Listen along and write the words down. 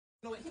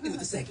No, hit me with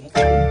the second one.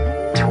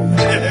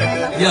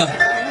 Yeah.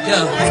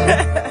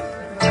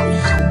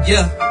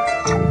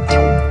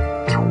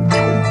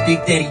 Big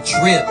Daddy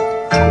Drip.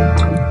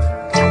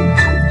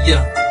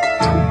 Yeah.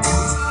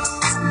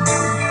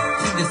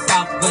 King of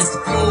Southwest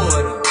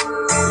Florida.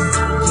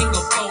 King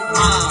of 4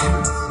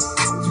 miles.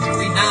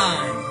 239.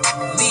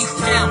 Lee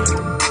County.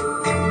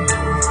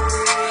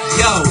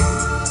 Yo.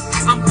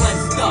 I'm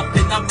blessed up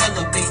and I'm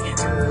elevating.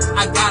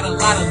 I got a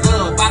lot of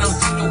love, I don't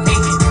see no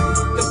hating.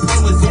 The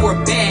Pumas or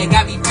bag,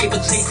 I be paper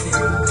chasing.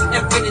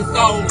 And when it's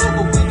all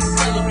over, we be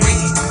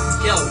celebrating.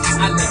 Yo,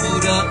 I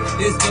leveled up,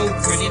 there's no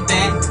turning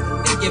back.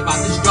 Thinking about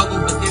the struggle,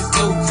 but there's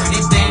no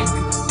turning back.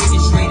 Looking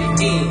straight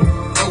ahead,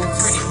 no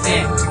turning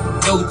back.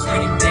 No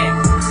turning back,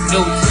 no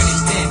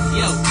turning back.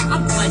 Yo,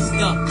 I'm blessed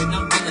up and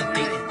I'm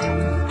elevating.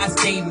 I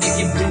stay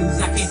making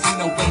moves, I can't do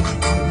no waiting.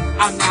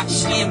 I'm not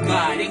sham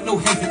God, ain't no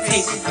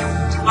hesitating.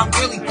 I'm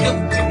really built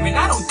different,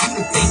 I don't do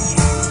the faking.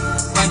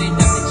 Running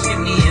up the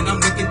chimney and I'm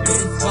looking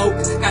through the smoke.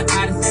 Got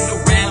tired of sitting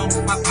around,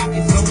 my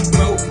pockets so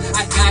broke.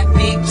 I got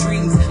big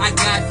dreams, I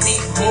got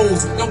big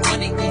goals. Don't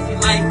want an easy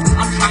life,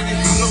 I'm trying to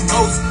do the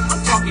most. I'm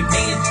talking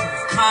mansions,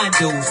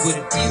 condos with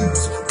a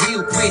views,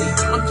 real pretty.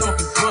 I'm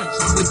talking brunch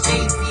with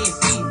Jay-Z and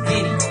P.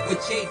 Diddy.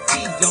 With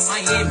Jay-Z's on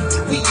Miami,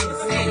 we in the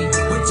city.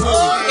 We're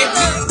touring and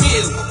we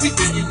still, we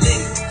getting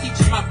lit.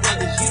 Teaching my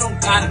brothers, you don't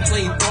gotta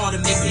play ball to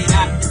make it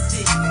out the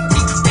city.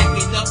 Keep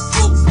stacking up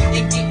books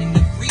and getting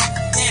the free.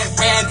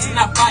 Rabs in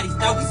our bodies,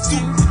 now we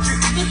super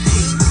tricky.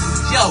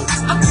 Yo,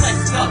 I'm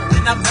blessed up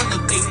and I'm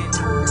elevated.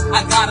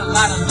 I got a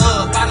lot of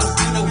love, I don't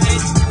do no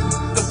hate.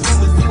 The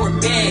Pumas do a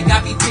bag,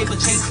 I be paper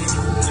chasing.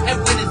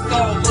 And when it's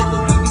all over,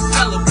 we be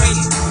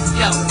celebrating.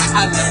 Yo,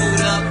 I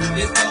leveled up,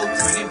 there's no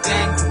turning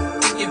back.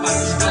 Thinking about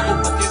the struggle,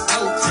 but there's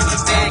no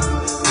turning back.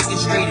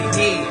 Looking straight ahead.